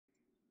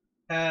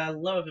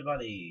Hello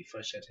everybody,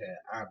 Freshhead here,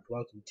 and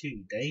welcome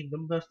to day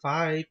number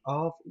 5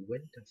 of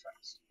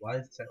Winterfest. Why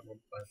is it set 1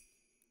 5?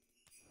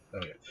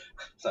 There we go.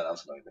 So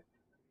that's annoying me.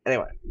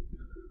 Anyway,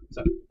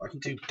 so welcome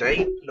to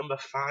day number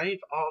 5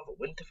 of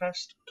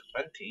Winterfest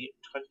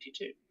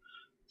 2022.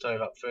 So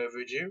without further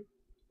ado,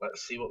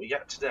 let's see what we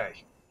get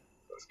today.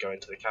 Let's go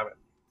into the cabin.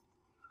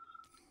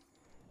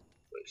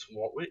 Which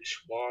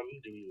one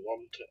do we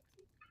want to...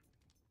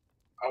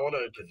 I want to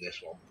open this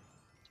one.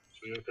 So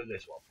we open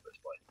this one,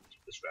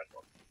 this red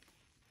one.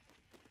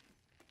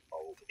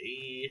 Hold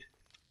E.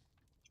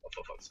 Oh,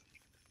 for fuck's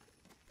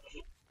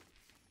sake.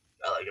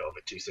 I let go of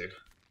it too soon.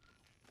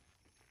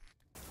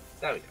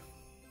 There we go.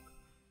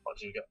 What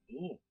do you get?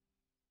 Ooh.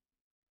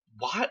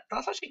 What?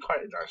 That's actually quite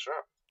a nice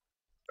wrap.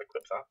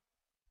 Equip that.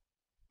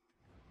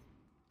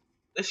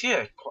 This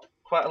year,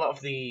 quite a lot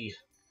of the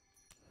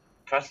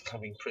presents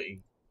have been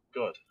pretty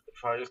good.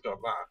 If I just go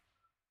on that,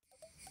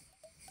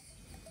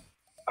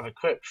 I've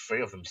equipped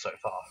 3 of them so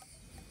far.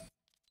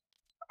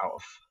 Out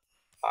of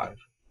 5.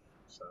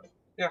 So,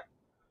 yeah.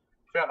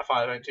 3 out of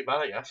 5 ain't too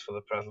bad, I guess, for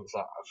the presents that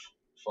I've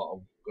thought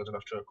I'm good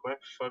enough to equip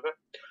for a bit.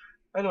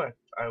 Anyway,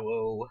 I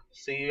will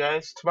see you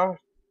guys tomorrow.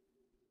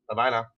 Bye-bye now.